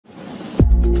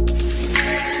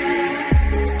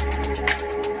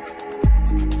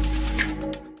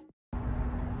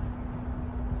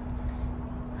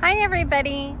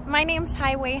everybody, my name's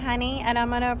Highway Honey and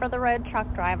I'm an over-the-road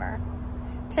truck driver.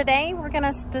 Today we're going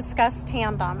to discuss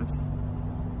tandems.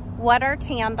 What are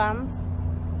tandems?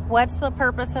 What's the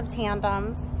purpose of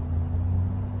tandems?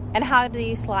 And how do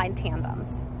you slide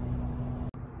tandems?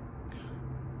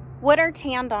 What are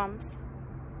tandems?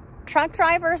 Truck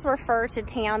drivers refer to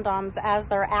tandems as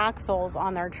their axles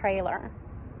on their trailer.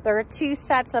 There are two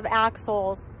sets of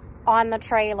axles on the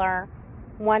trailer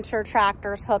once your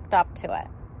tractor's hooked up to it.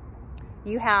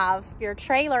 You have your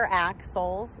trailer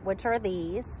axles, which are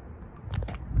these.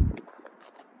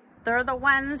 They're the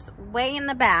ones way in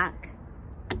the back.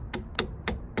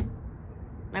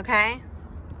 Okay?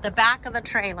 The back of the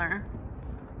trailer.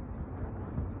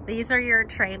 These are your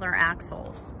trailer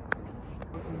axles.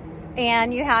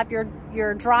 And you have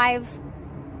your drive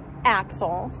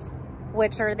axles,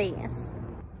 which are these.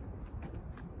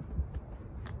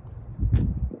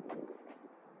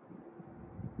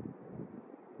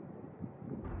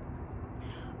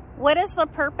 What is the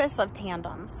purpose of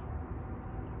tandems?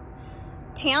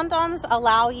 Tandems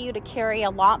allow you to carry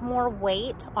a lot more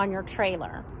weight on your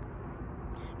trailer.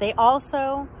 They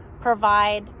also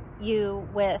provide you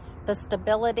with the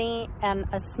stability and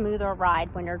a smoother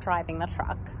ride when you're driving the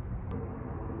truck.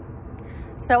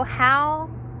 So how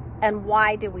and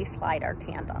why do we slide our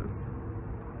tandems?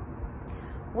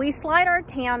 We slide our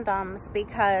tandems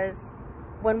because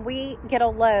when we get a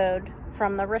load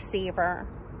from the receiver,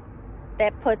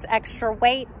 that puts extra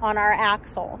weight on our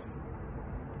axles.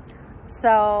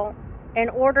 So in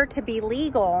order to be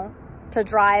legal to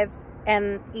drive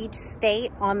in each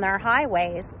state on their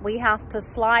highways, we have to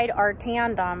slide our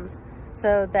tandems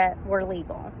so that we're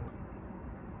legal.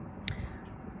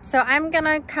 So I'm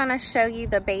gonna kind of show you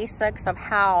the basics of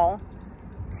how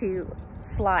to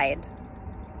slide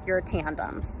your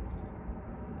tandems.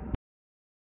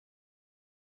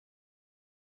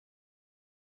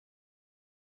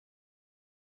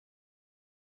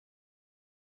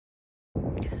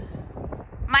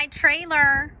 My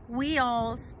trailer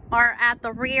wheels are at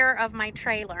the rear of my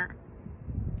trailer,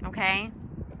 okay?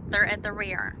 They're at the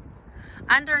rear.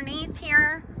 Underneath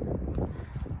here,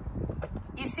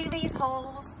 you see these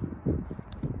holes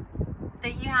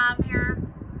that you have here?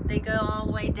 They go all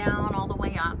the way down, all the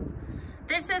way up.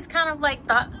 This is kind of like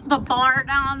the bar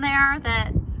down there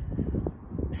that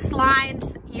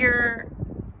slides your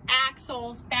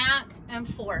axles back and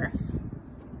forth.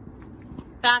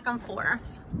 Back and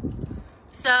forth.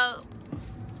 So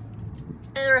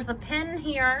there's a pin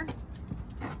here.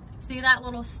 See that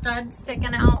little stud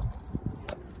sticking out?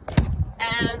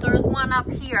 And there's one up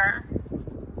here.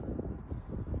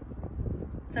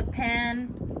 It's a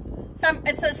pin.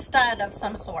 It's a stud of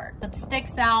some sort that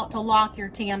sticks out to lock your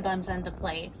tandems into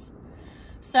place.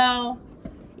 So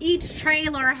each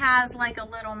trailer has like a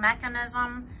little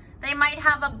mechanism. They might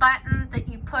have a button that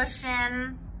you push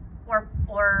in or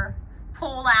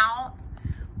pull out.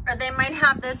 Or they might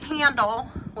have this handle,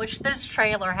 which this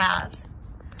trailer has.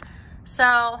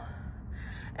 So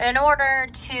in order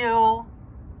to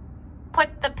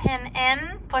put the pin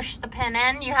in, push the pin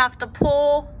in, you have to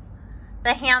pull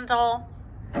the handle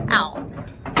out.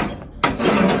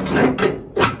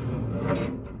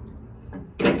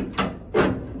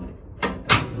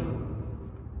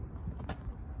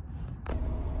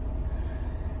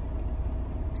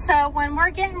 So when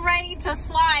we're getting ready to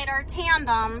slide our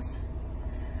tandems,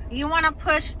 you want to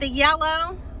push the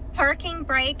yellow parking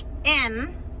brake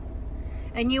in,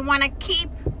 and you want to keep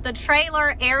the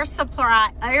trailer air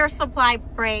supply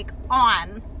brake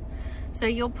on. So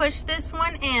you'll push this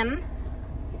one in.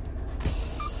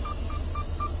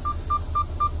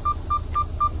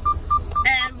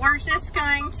 And we're just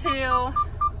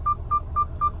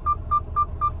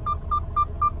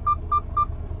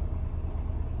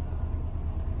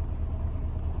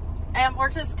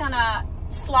going to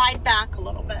slide back a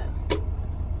little bit.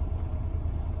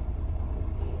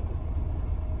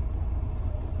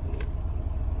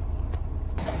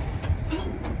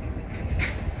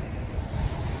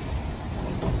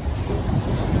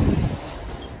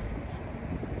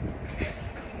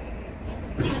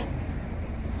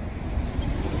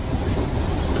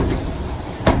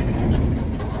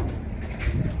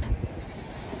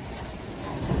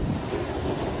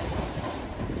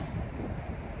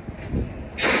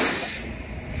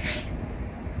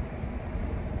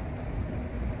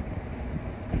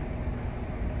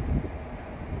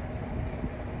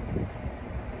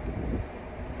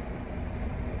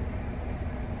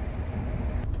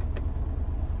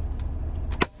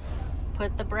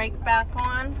 Put the brake back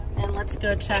on and let's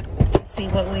go check, see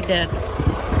what we did.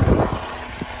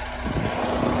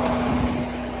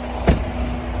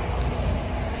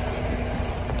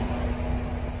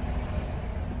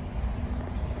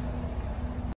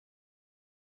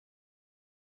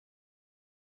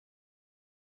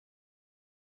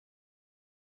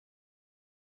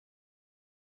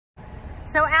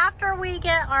 So after we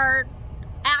get our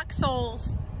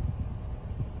axles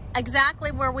exactly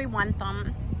where we want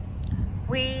them,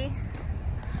 we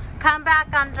come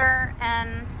back under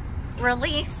and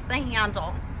release the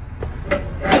handle.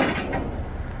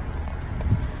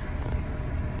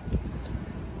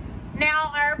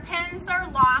 Now our pins are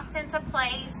locked into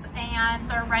place and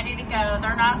they're ready to go.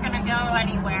 They're not going to go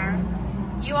anywhere.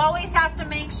 You always have to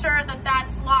make sure that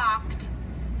that's locked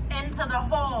into the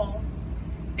hole,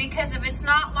 because if it's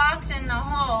not locked in the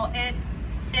hole, it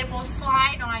will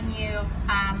slide on you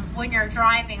when you're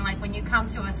driving. Like when you come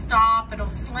to a stop, it'll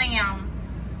slam.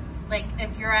 Like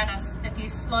if you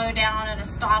slow down at a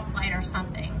stoplight or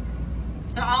something.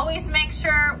 So always make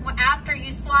sure after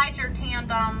you slide your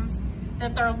tandems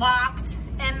that they're locked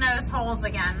in those holes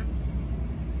again.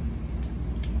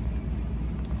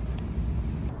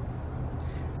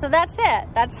 So that's it.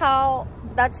 That's how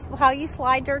you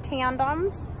slide your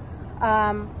tandems.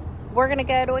 We're gonna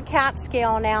go to a cat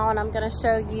scale now, and I'm gonna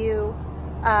show you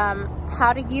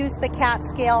how to use the cat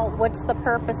scale, what's the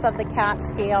purpose of the cat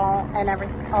scale, and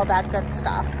all that good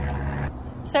stuff.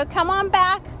 So come on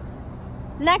back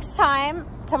next time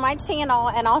to my channel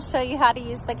and I'll show you how to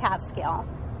use the cat scale.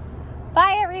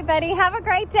 Bye everybody, have a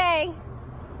great day.